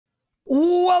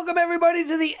Welcome, everybody,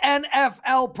 to the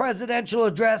NFL Presidential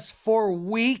Address for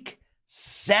Week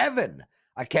 7.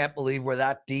 I can't believe we're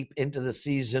that deep into the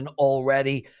season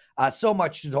already. So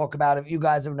much to talk about. If you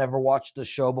guys have never watched the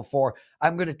show before,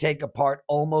 I'm going to take apart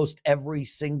almost every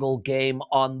single game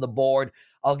on the board.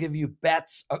 I'll give you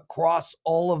bets across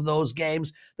all of those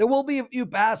games. There will be a few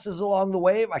passes along the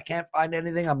way. If I can't find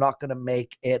anything, I'm not going to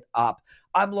make it up.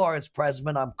 I'm Lawrence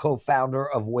Presman. I'm co-founder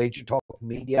of WagerTalk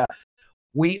Media.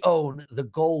 We own the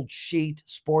Gold Sheet,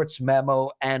 Sports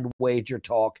Memo, and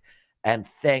WagerTalk. And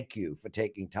thank you for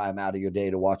taking time out of your day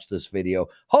to watch this video.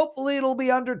 Hopefully it'll be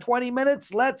under 20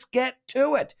 minutes. Let's get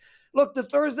to it. Look, the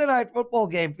Thursday night football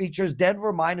game features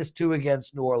Denver -2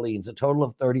 against New Orleans, a total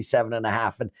of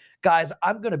 37.5. And guys,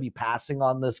 I'm going to be passing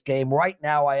on this game. Right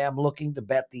now, I am looking to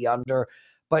bet the under.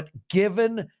 But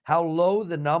given how low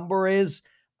the number is,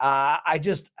 I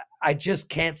just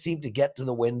can't seem to get to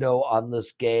the window on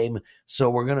this game.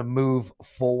 So we're going to move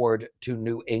forward to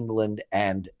New England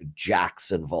and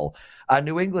Jacksonville.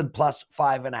 New England plus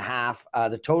 5.5.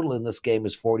 The total in this game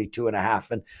is 42.5.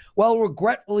 And well,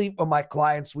 regretfully for my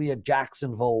clients, we had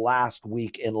Jacksonville last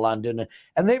week in London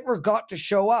and they forgot to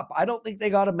show up. I don't think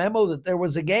they got a memo that there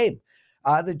was a game.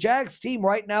 The Jags team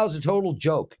right now is a total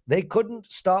joke. They couldn't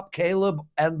stop Caleb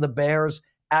and the Bears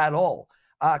at all.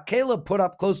 Caleb put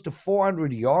up close to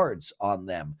 400 yards on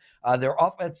them. Their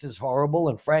offense is horrible,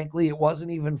 and frankly, it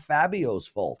wasn't even Fabio's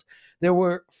fault. There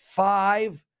were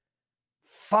five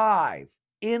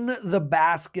in the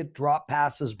basket drop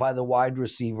passes by the wide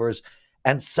receivers,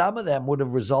 and some of them would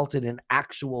have resulted in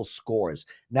actual scores.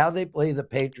 Now they play the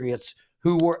Patriots,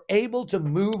 who were able to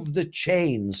move the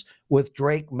chains with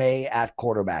Drake May at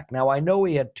quarterback. Now, I know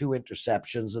he had 2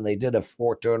 interceptions, and they did have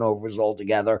 4 turnovers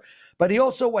altogether, but he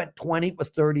also went 20 for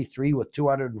 33 with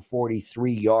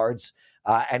 243 yards,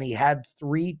 and he had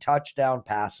 3 touchdown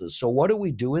passes. So what do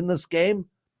we do in this game?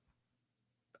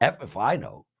 If I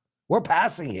know. We're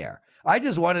passing here. I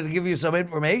just wanted to give you some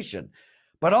information.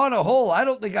 But on a whole, I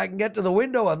don't think I can get to the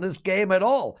window on this game at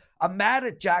all. I'm mad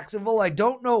at Jacksonville. I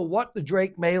don't know what the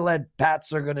Drake May-led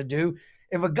Pats are going to do.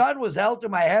 If a gun was held to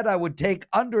my head, I would take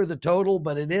under the total,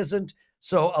 but it isn't.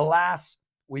 So, alas,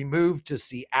 we move to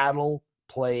Seattle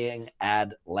playing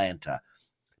Atlanta.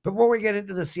 Before we get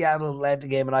into the Seattle-Atlanta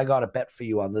game, and I got a bet for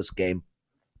you on this game,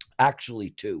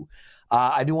 actually 2.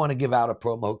 I do want to give out a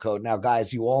promo code. Now,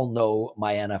 guys, you all know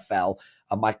my NFL.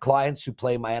 My clients who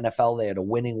play my NFL, they had a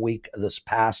winning week this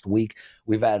past week.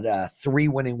 We've had 3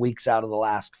 winning weeks out of the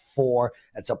last 4.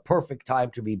 It's a perfect time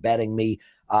to be betting me.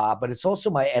 But it's also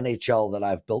my NHL that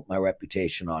I've built my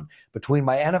reputation on. Between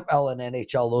my NFL and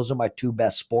NHL, those are my 2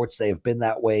 best sports. They have been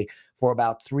that way for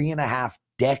about 3.5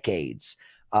 decades.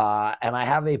 And I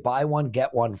have a buy one,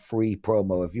 get one free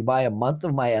promo. If you buy a month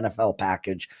of my NFL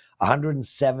package,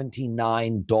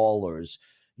 $179,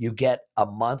 you get a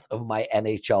month of my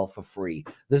NHL for free.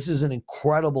 This is an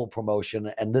incredible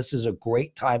promotion, and this is a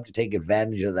great time to take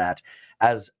advantage of that,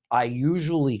 as I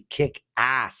usually kick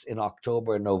ass in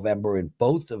October and November in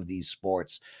both of these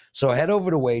sports. So head over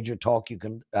to WagerTalk. You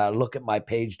can look at my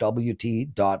page,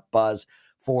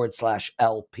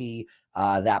 wt.buzz/LP.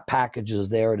 That package is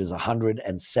there. It is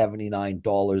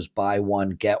 $179. Buy one,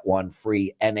 get one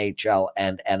free, NHL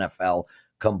and NFL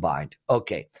combined.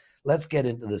 Okay, let's get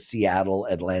into the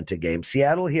Seattle-Atlanta game.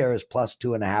 Seattle here is plus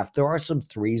 2.5. There are some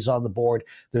 3s on the board.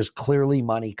 There's clearly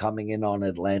money coming in on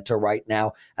Atlanta right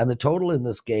now, and the total in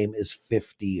this game is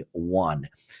 51.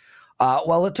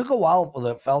 Well, it took a while for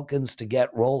the Falcons to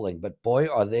get rolling, but boy,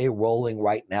 are they rolling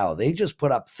right now. They just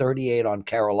put up 38 on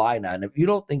Carolina, and if you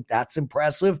don't think that's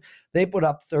impressive, they put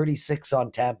up 36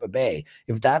 on Tampa Bay.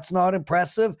 If that's not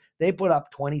impressive, they put up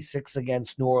 26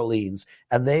 against New Orleans,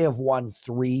 and they have won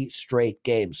 3 straight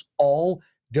games, all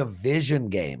division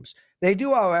games. They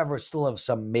do, however, still have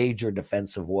some major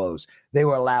defensive woes. They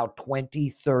were allowed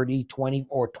 20, 30,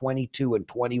 24, 22, and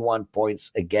 21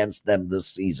 points against them this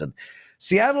season.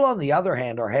 Seattle, on the other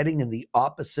hand, are heading in the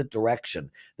opposite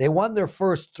direction. They won their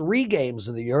first 3 games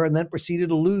of the year and then proceeded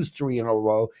to lose 3 in a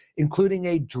row, including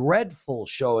a dreadful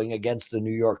showing against the New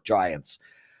York Giants.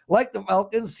 Like the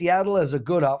Falcons, Seattle has a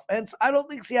good offense. I don't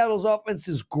think Seattle's offense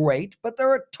is great, but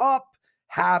they're a top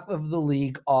half of the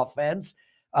league offense.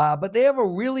 But they have a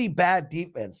really bad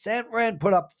defense. San Fran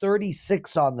put up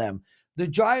 36 on them. The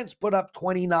Giants put up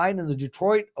 29, and the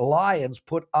Detroit Lions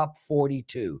put up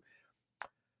 42.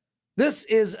 This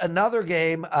is another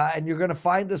game, and you're going to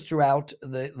find this throughout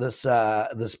this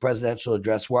presidential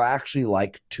address, where I actually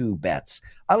like 2 bets.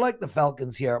 I like the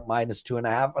Falcons here at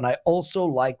 -2.5, and I also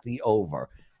like the over.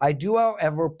 I do,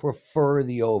 however, prefer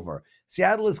the over.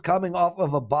 Seattle is coming off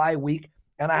of a bye week,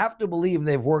 and I have to believe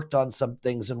they've worked on some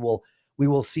things, and we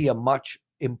will see a much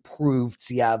improved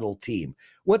Seattle team.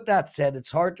 With that said, it's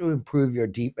hard to improve your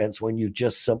defense when you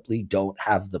just simply don't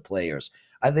have the players.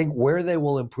 I think where they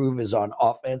will improve is on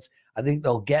offense. I think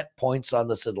they'll get points on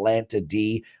this Atlanta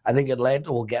D. I think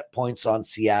Atlanta will get points on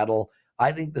Seattle.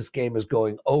 I think this game is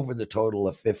going over the total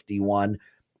of 51.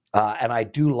 And I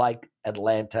do like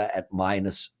Atlanta at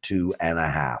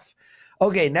 -2.5.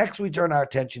 Okay, next we turn our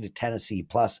attention to Tennessee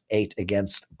 +8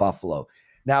 against Buffalo.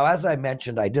 Now, as I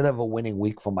mentioned, I did have a winning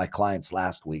week for my clients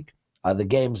last week. The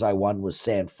games I won was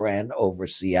San Fran over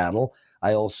Seattle.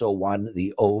 I also won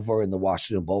the over in the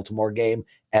Washington-Baltimore game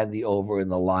and the over in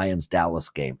the Lions-Dallas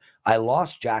game. I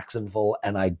lost Jacksonville,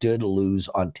 and I did lose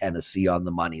on Tennessee on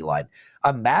the money line.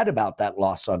 I'm mad about that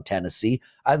loss on Tennessee.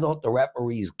 I thought the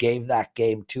referees gave that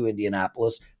game to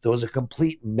Indianapolis. There was a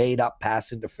complete made-up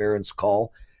pass interference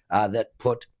call that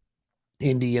put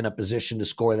Indy in a position to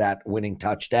score that winning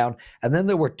touchdown. And then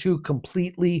there were two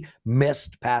completely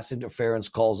missed pass interference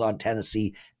calls on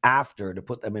Tennessee after to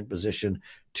put them in position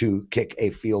to kick a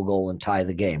field goal and tie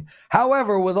the game.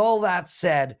 However, with all that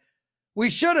said, we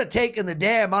should have taken the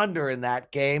damn under in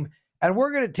that game, and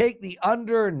we're going to take the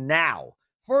under now.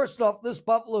 First off, this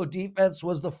Buffalo defense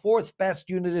was the fourth best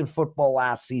unit in football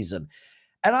last season.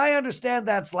 And I understand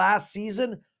that's last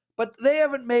season, but they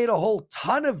haven't made a whole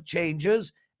ton of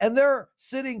changes, and they're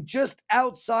sitting just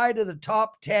outside of the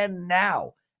top 10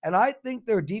 now. And I think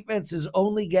their defense is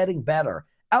only getting better.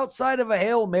 Outside of a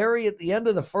Hail Mary at the end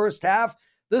of the first half,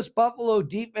 this Buffalo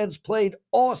defense played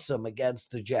awesome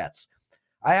against the Jets.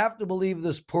 I have to believe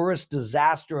this poorest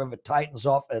disaster of a Titans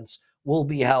offense will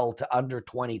be held to under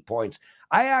 20 points.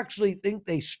 I actually think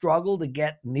they struggle to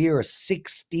get near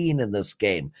 16 in this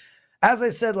game. As I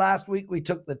said last week, we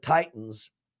took the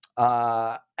Titans,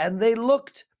 and they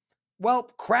looked, well,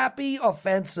 crappy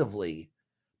offensively,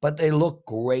 but they look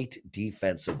great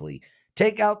defensively.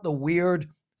 Take out the weird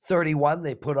 31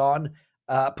 they put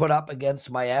up against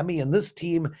Miami, and this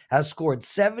team has scored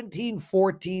 17,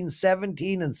 14,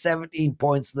 17, and 17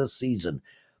 points this season.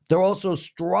 They're also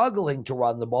struggling to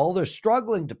run the ball. They're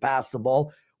struggling to pass the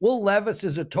ball. Will Levis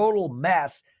is a total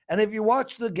mess, and if you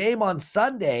watch the game on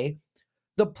Sunday,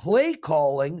 the play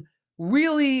calling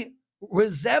really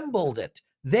resembled it.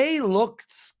 They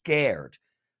looked scared.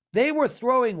 They were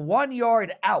throwing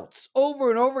 1-yard outs over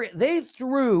and over. They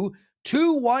threw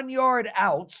 2 1-yard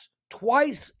outs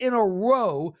twice in a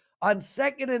row on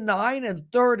 2nd and 9 and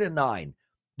 3rd and 9.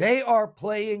 They are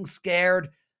playing scared.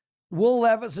 Will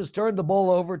Levis has turned the ball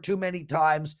over too many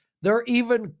times. They're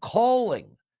even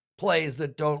calling plays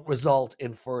that don't result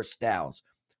in first downs.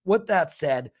 With that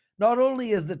said, not only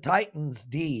is the Titans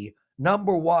D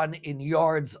number 1 in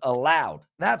yards allowed,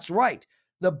 that's right,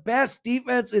 the best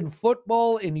defense in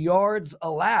football in yards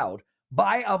allowed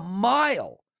by a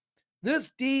mile.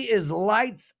 This D is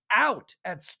lights out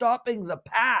at stopping the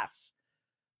pass.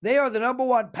 They are the number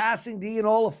 1 passing D in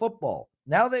all of football.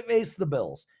 Now they face the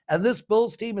Bills, and this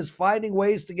Bills team is finding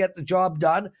ways to get the job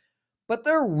done, but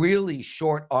they're really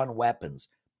short on weapons.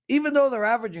 Even though they're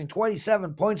averaging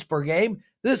 27 points per game,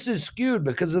 this is skewed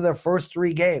because of their first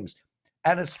 3 games,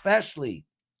 and especially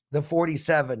the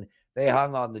 47 they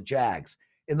hung on the Jags.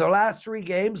 In their last 3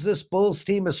 games, this Bulls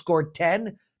team has scored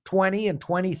 10, 20, and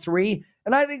 23,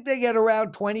 and I think they get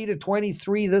around 20 to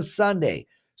 23 this Sunday.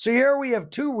 So here we have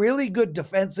 2 really good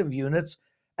defensive units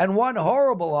and 1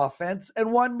 horrible offense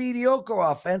and 1 mediocre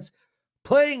offense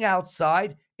playing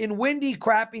outside in windy,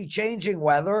 crappy, changing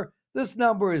weather. This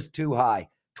number is too high.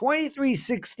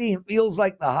 23-16 feels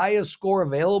like the highest score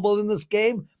available in this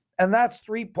game, and that's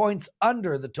 3 points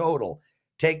under the total.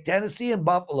 Take Tennessee and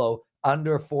Buffalo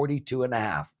under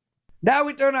 42.5. Now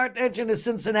we turn our attention to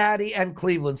Cincinnati and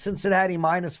Cleveland. Cincinnati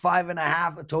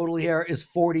 -5.5. The total here is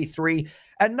 43.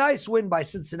 A nice win by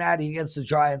Cincinnati against the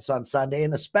Giants on Sunday,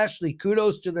 and especially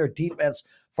kudos to their defense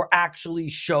for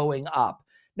actually showing up.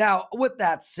 Now, with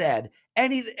that said,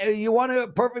 you want a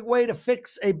perfect way to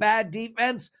fix a bad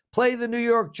defense? Play the New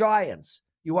York Giants.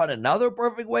 You want another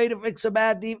perfect way to fix a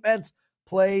bad defense?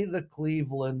 Play the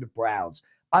Cleveland Browns.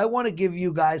 I want to give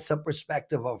you guys some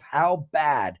perspective of how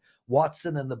bad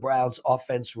Watson and the Browns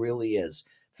offense really is.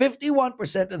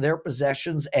 51% of their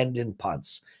possessions end in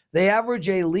punts. They average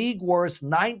a league worst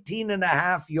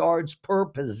 19.5 yards per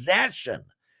possession.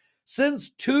 Since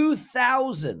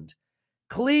 2000,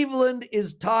 Cleveland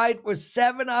is tied for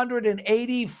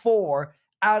 784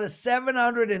 out of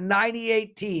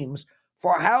 798 teams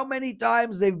for how many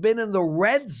times they've been in the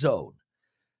red zone.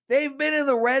 They've been in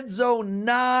the red zone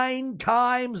 9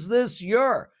 times this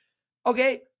year.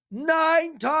 Okay,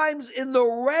 9 times in the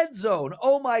red zone.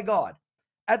 Oh my God.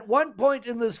 At one point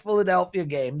in this Philadelphia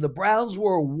game, the Browns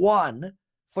were 1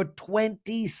 for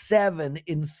 27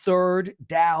 in third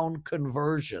down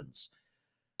conversions.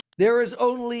 There is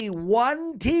only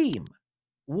one team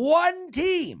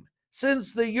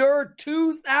since the year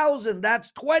 2000,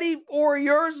 that's 24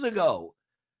 years ago,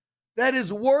 that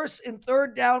is worse in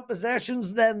third down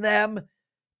possessions than them,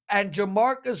 and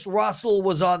Jamarcus Russell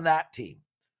was on that team.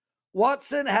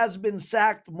 Watson has been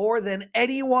sacked more than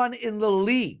anyone in the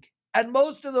league, and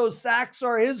most of those sacks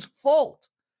are his fault.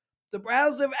 The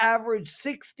Browns have averaged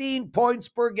 16 points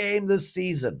per game this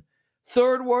season,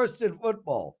 third worst in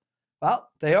football. Well,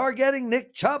 they are getting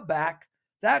Nick Chubb back.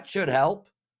 That should help.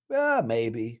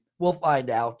 Maybe. We'll find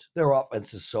out. Their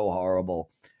offense is so horrible.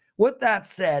 With that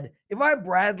said, if I'm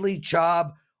Bradley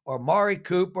Chubb or Mari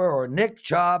Cooper or Nick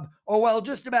Chubb or, well,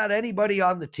 just about anybody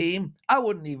on the team, I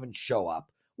wouldn't even show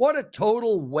up. What a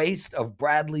total waste of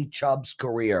Bradley Chubb's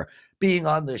career being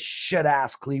on the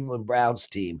shit-ass Cleveland Browns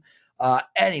team.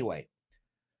 Anyway,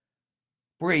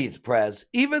 breathe, Prez.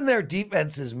 Even their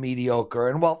defense is mediocre,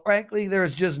 and well, frankly,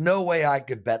 there's just no way I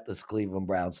could bet this Cleveland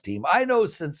Browns team. I know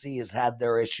Cincy has had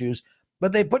their issues,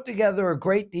 but they put together a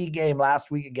great D game last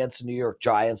week against the New York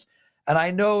Giants, and I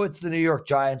know it's the New York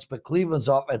Giants, but Cleveland's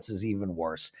offense is even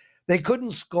worse. They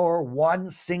couldn't score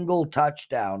one single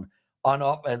touchdown on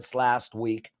offense last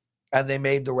week, and they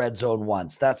made the red zone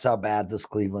once. That's how bad this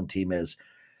Cleveland team is.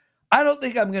 I don't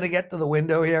think I'm going to get to the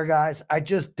window here, guys. I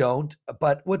just don't.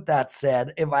 But with that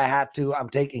said, if I had to, I'm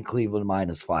taking Cleveland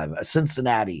 -5,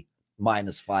 Cincinnati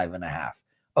 -5.5.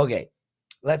 Okay,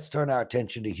 let's turn our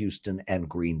attention to Houston and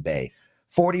Green Bay.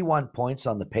 41 points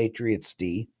on the Patriots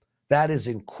D. That is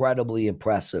incredibly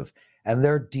impressive. And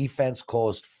their defense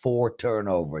caused 4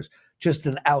 turnovers. Just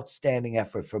an outstanding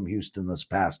effort from Houston this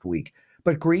past week.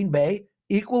 But Green Bay,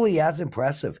 equally as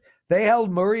impressive. They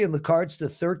held Murray and the Cards to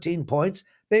 13 points.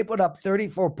 They put up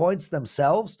 34 points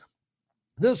themselves.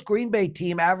 This Green Bay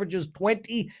team averages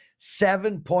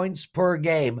 27 points per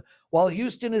game, while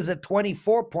Houston is at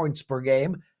 24 points per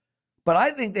game. But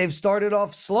I think they've started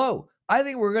off slow. I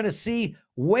think we're going to see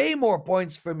way more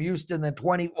points from Houston than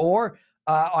 24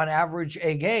 on average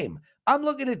a game. I'm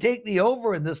looking to take the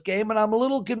over in this game, and I'm a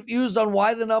little confused on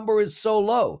why the number is so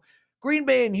low. Green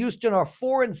Bay and Houston are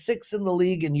 4 and 6 in the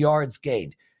league in yards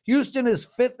gained. Houston is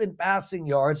 5th in passing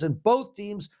yards, and both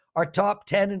teams are top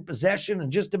 10 in possession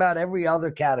in just about every other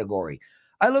category.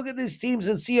 I look at these teams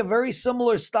and see a very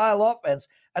similar style offense,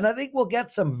 and I think we'll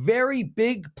get some very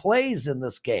big plays in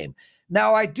this game.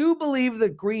 Now, I do believe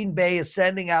that Green Bay is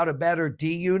sending out a better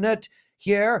D unit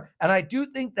here, and I do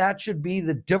think that should be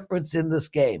the difference in this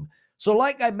game. So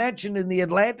like I mentioned in the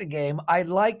Atlanta game, I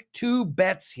like 2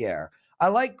 bets here. I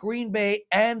like Green Bay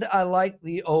and I like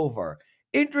the over.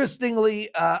 Interestingly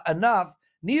enough,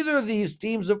 neither of these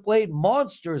teams have played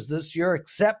monsters this year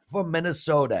except for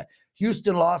Minnesota.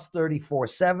 Houston lost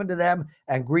 34-7 to them,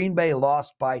 and Green Bay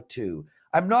lost by 2.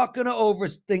 I'm not going to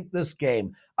overthink this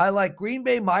game. I like Green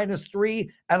Bay -3,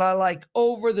 and I like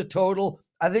over the total.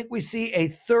 I think we see a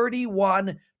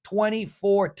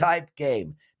 31-24 type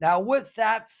game. Now, with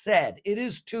that said, it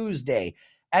is Tuesday,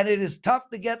 and it is tough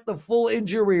to get the full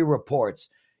injury reports.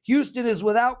 Houston is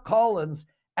without Collins,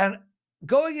 and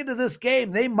going into this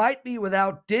game, they might be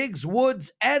without Diggs,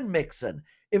 Woods, and Mixon.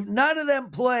 If none of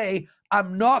them play,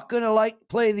 I'm not going to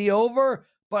play the over,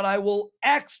 but I will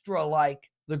extra like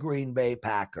the Green Bay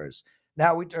Packers.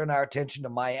 Now we turn our attention to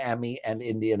Miami and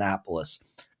Indianapolis.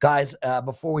 Guys,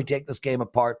 before we take this game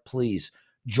apart, please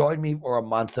join me for a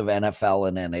month of NFL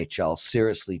and NHL.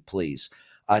 Seriously, please.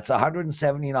 It's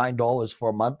 $179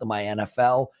 for a month of my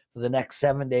NFL. For the next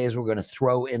 7 days, we're going to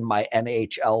throw in my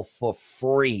NHL for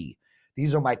free.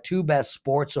 These are my 2 best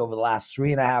sports over the last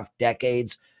 3.5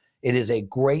 decades. It is a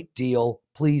great deal.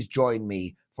 Please join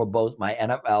me for both my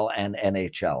NFL and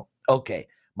NHL. Okay,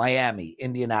 Miami,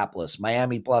 Indianapolis.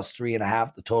 Miami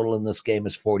 +3.5. The total in this game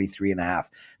is 43.5.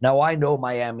 Now, I know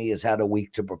Miami has had a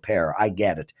week to prepare. I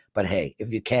get it. But hey,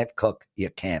 if you can't cook, you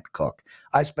can't cook.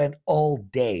 I spent all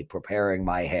day preparing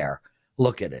my hair.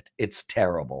 Look at it. It's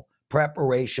terrible.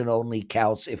 Preparation only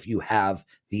counts if you have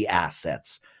the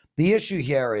assets. The issue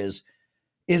here is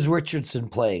Richardson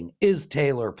playing? Is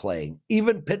Taylor playing?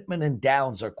 Even Pittman and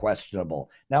Downs are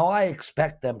questionable. Now, I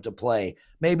expect them to play.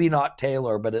 Maybe not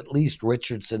Taylor, but at least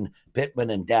Richardson, Pittman,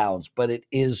 and Downs. But it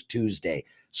is Tuesday.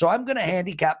 So I'm going to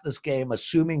handicap this game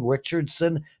assuming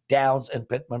Richardson, Downs, and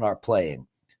Pittman are playing.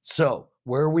 So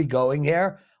where are we going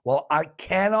here? Well, I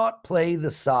cannot play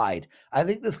the side. I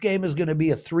think this game is going to be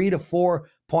a 3 to 4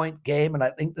 point game, and I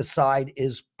think the side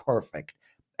is perfect.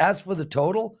 As for the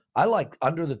total, I like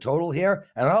under the total here,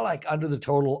 and I like under the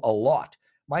total a lot.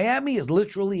 Miami is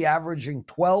literally averaging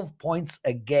 12 points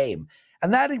a game,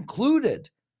 and that included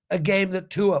a game that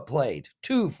Tua played.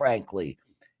 Two, frankly.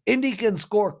 Indy can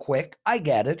score quick. I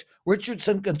get it.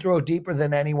 Richardson can throw deeper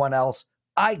than anyone else.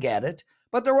 I get it.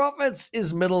 But their offense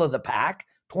is middle of the pack,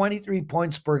 23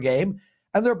 points per game.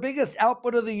 And their biggest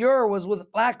output of the year was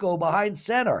with Flacco behind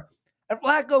center. And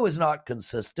Flacco is not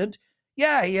consistent.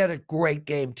 Yeah, he had a great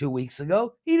game 2 weeks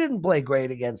ago. He didn't play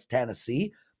great against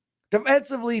Tennessee.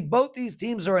 Defensively, both these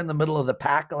teams are in the middle of the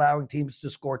pack, allowing teams to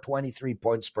score 23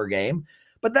 points per game.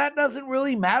 But that doesn't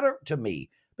really matter to me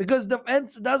because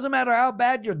defense, it doesn't matter how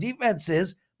bad your defense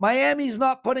is. Miami's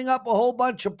not putting up a whole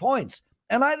bunch of points.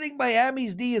 And I think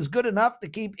Miami's D is good enough to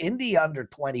keep Indy under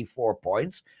 24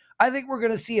 points. I think we're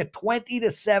going to see a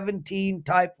 20-17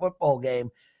 type football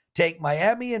game take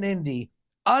Miami and Indy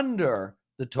under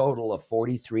the total of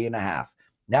 43.5.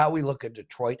 Now we look at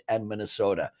Detroit and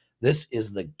Minnesota. This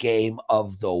is the game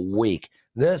of the week.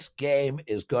 This game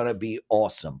is going to be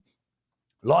awesome.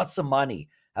 Lots of money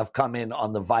have come in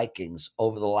on the Vikings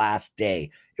over the last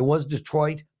day. It was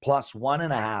Detroit plus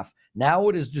 1.5. Now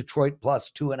it is Detroit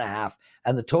plus 2.5.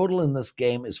 And the total in this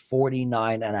game is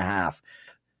 49.5.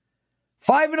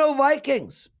 5-0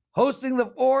 Vikings hosting the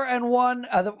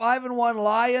 5-1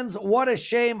 Lions. What a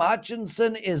shame.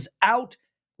 Hutchinson is out,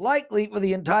 likely for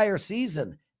the entire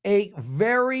season. A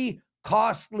very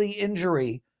costly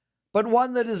injury, but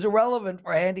one that is irrelevant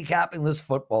for handicapping this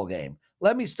football game.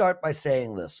 Let me start by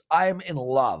saying this. I am in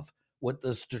love with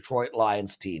this Detroit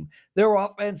Lions team. Their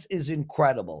offense is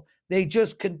incredible. They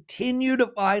just continue to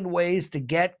find ways to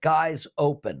get guys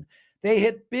open. They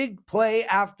hit big play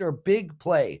after big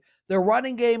play. Their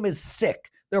running game is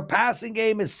sick. Their passing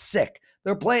game is sick.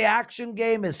 Their play action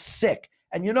game is sick.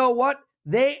 And you know what?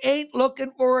 They ain't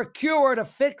looking for a cure to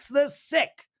fix this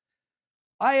sick.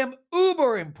 I am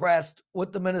uber impressed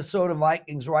with the Minnesota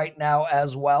Vikings right now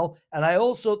as well. And I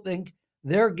also think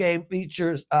this game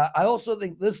features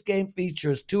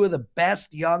two of the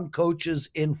best young coaches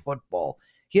in football.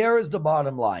 Here is the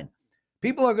bottom line.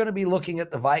 People are going to be looking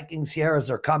at the Vikings here as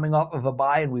they're coming off of a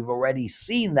bye, and we've already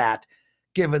seen that,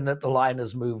 given that the line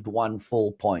has moved 1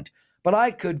 full point. But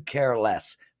I could care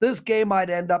less. This game might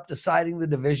end up deciding the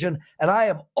division, and I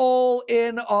am all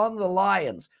in on the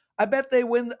Lions. I bet they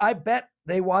win. I bet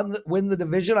they win the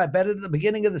division. I bet it at the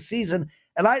beginning of the season,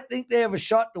 and I think they have a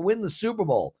shot to win the Super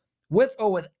Bowl, with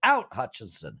or without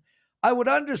Hutchinson. I would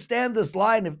understand this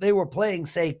line if they were playing,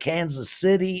 say, Kansas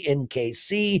City in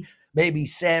KC, maybe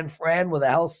San Fran with a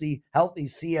healthy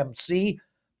CMC,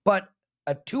 but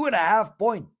a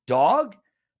 2.5-point dog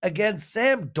against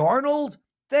Sam Darnold?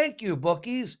 Thank you,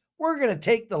 bookies. We're going to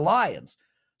take the Lions.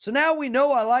 So now we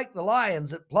know I like the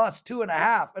Lions at plus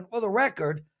 2.5. And for the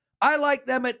record, I like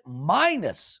them at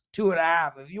minus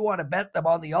 2.5 if you want to bet them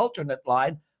on the alternate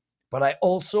line. But I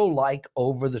also like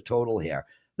over the total here.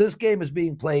 This game is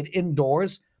being played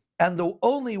indoors, and the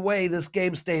only way this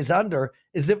game stays under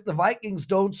is if the Vikings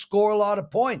don't score a lot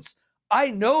of points. I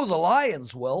know the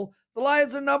Lions will. The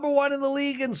Lions are number 1 in the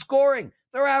league in scoring.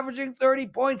 They're averaging 30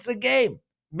 points a game.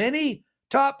 Mini,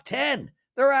 top 10.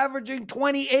 They're averaging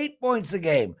 28 points a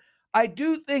game. I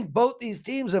do think both these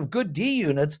teams have good D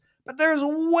units, but there's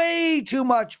way too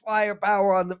much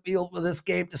firepower on the field for this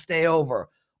game to stay over.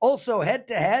 Also,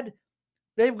 head-to-head,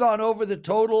 they've gone over the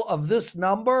total of this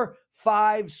number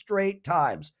 5 straight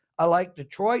times. I like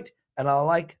Detroit, and I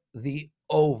like the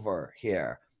over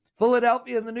here.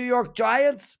 Philadelphia and the New York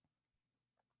Giants,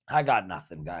 I got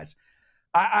nothing, guys.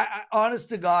 I honest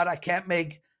to God, I can't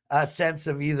make sense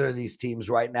of either of these teams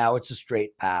right now. It's a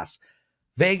straight pass.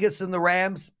 Vegas and the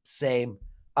Rams, same.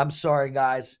 I'm sorry,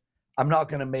 guys. I'm not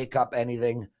going to make up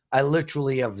anything. I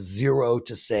literally have zero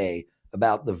to say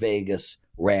about the Vegas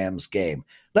Rams game.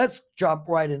 Let's jump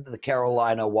right into the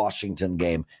Carolina-Washington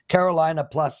game. Carolina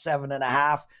plus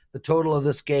 7.5. The total of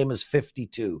this game is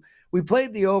 52. We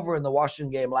played the over in the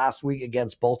Washington game last week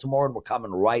against Baltimore, and we're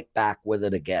coming right back with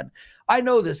it again. I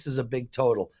know this is a big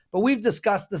total, but we've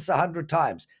discussed this 100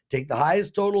 times. Take the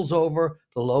highest totals over,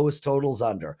 the lowest totals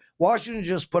under. Washington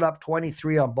just put up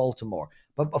 23 on Baltimore,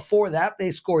 but before that,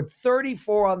 they scored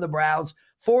 34 on the Browns,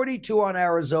 42 on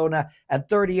Arizona, and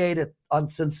 38 on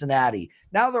Cincinnati.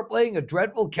 Now they're playing a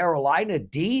dreadful Carolina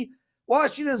D.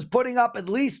 Washington's putting up at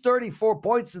least 34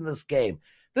 points in this game.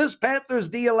 This Panthers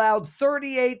D allowed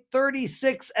 38,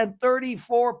 36, and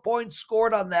 34 points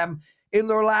scored on them in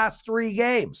their last 3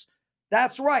 games.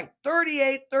 That's right,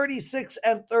 38, 36,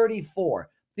 and 34.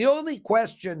 The only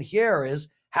question here is,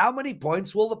 how many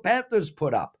points will the Panthers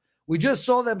put up? We just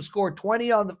saw them score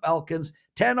 20 on the Falcons,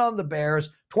 10 on the Bears,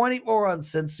 24 on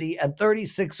Cincy, and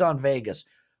 36 on Vegas.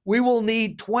 We will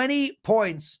need 20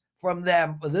 points from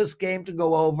them for this game to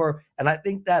go over, and I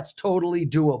think that's totally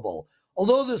doable.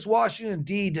 Although this Washington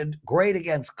D did great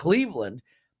against Cleveland,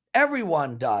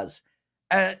 everyone does.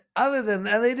 And other than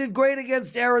that, they did great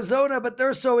against Arizona, but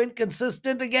they're so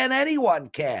inconsistent, again, anyone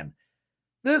can.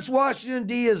 This Washington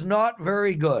D is not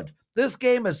very good. This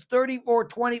game is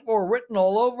 34-24 written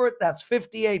all over it. That's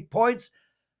 58 points.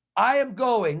 I am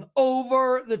going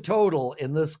over the total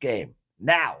in this game.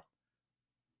 Now,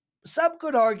 some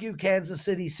could argue Kansas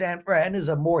City San Fran is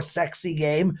a more sexy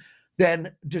game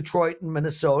than Detroit and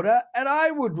Minnesota, and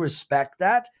I would respect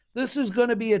that. This is going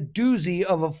to be a doozy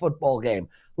of a football game.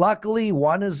 Luckily,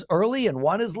 one is early and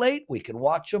one is late. We can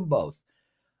watch them both.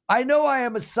 I know I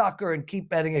am a sucker and keep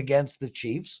betting against the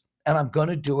Chiefs, and I'm going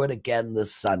to do it again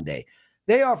this Sunday.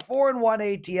 They are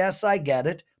 4-1 ATS, I get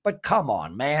it, but come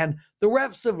on, man. The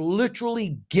refs have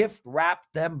literally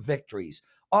gift-wrapped them victories.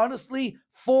 Honestly,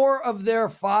 4 of their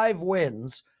 5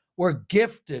 wins were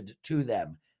gifted to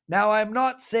them. Now, I'm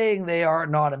not saying they are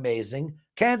not amazing.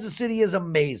 Kansas City is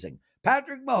amazing.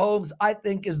 Patrick Mahomes, I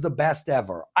think, is the best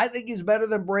ever. I think he's better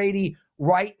than Brady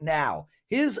right now.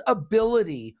 His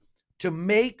ability to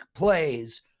make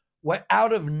plays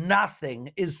out of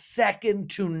nothing is second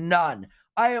to none.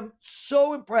 I am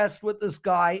so impressed with this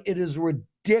guy. It is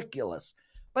ridiculous.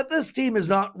 But this team is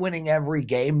not winning every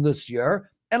game this year,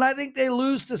 and I think they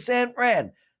lose to San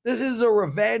Fran. This is a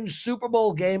revenge Super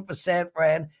Bowl game for San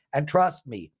Fran, and trust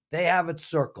me, they have it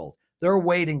circled. They're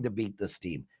waiting to beat this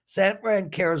team. San Fran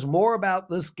cares more about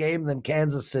this game than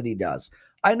Kansas City does.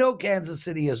 I know Kansas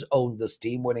City has owned this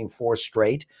team, winning 4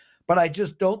 straight, but I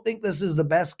just don't think this is the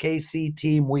best KC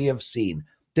team we have seen.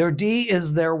 Their D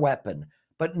is their weapon,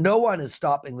 but no one is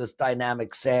stopping this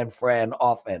dynamic San Fran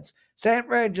offense. San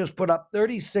Fran just put up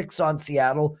 36 on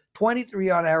Seattle, 23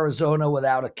 on Arizona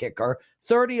without a kicker,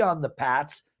 30 on the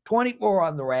Pats, 24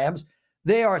 on the Rams.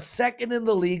 They are second in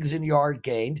the leagues in yard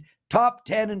gained, top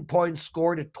 10 in points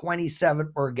scored at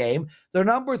 27 per game. They're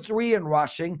number 3 in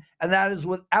rushing, and that is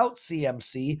without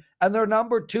CMC, and they're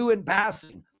number 2 in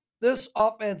passing. This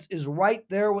offense is right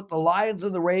there with the Lions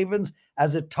and the Ravens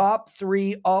as a top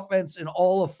 3 offense in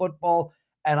all of football,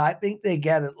 and I think they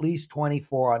get at least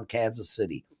 24 on Kansas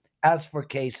City. As for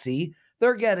KC,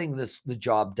 they're getting the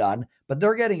job done, but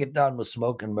they're getting it done with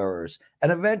smoke and mirrors,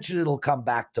 and eventually it'll come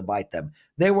back to bite them.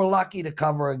 They were lucky to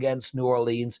cover against New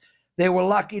Orleans. They were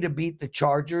lucky to beat the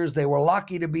Chargers. They were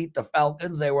lucky to beat the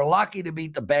Falcons. They were lucky to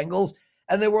beat the Bengals,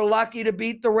 and they were lucky to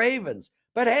beat the Ravens.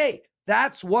 But hey,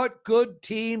 that's what good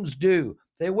teams do.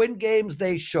 They win games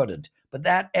they shouldn't, but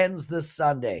that ends this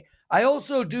Sunday. I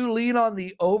also do lean on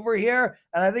the over here,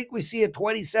 and I think we see a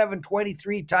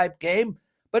 27-23 type game,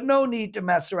 but no need to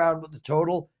mess around with the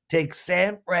total. Take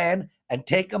San Fran and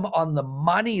take them on the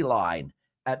money line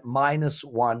at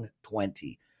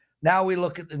 -120. Now we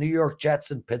look at the New York Jets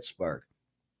and Pittsburgh.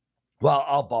 Well,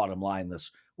 I'll bottom line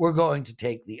this. We're going to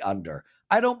take the under.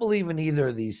 I don't believe in either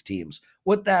of these teams.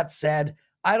 With that said,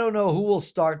 I don't know who will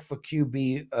start for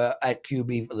QB at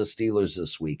QB for the Steelers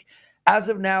this week. As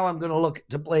of now, I'm going to look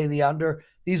to play the under.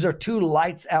 These are 2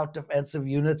 lights-out defensive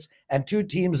units and 2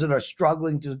 teams that are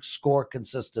struggling to score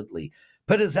consistently.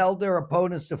 Pitt has held their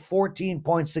opponents to 14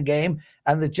 points a game,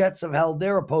 and the Jets have held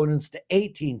their opponents to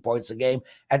 18 points a game.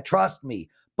 And trust me,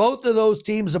 both of those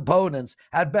teams' opponents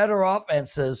had better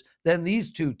offenses than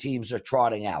these 2 teams are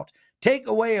trotting out. Take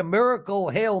away a miracle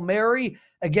Hail Mary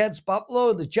against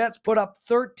Buffalo, the Jets put up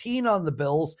 13 on the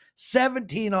Bills,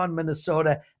 17 on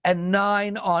Minnesota, and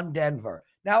 9 on Denver.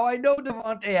 Now, I know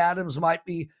Devontae Adams might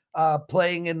be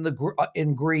playing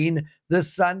in green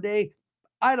this Sunday.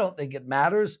 I don't think it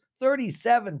matters.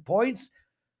 37 points,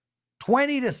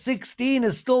 20-16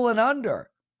 is still an under.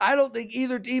 I don't think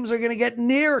either teams are going to get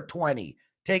near 20.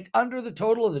 Take under the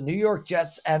total of the New York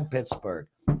Jets and Pittsburgh.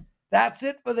 That's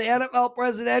it for the NFL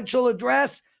Presidential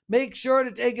Address. Make sure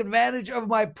to take advantage of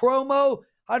my promo,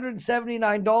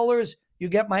 $179. You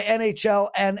get my NHL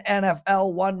and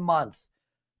NFL 1 month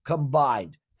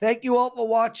combined. Thank you all for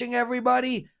watching,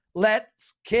 everybody.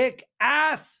 Let's kick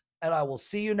ass, and I will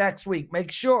see you next week. Make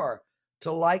sure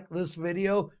to like this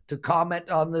video, to comment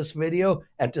on this video,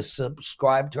 and to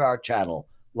subscribe to our channel.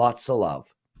 Lots of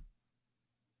love.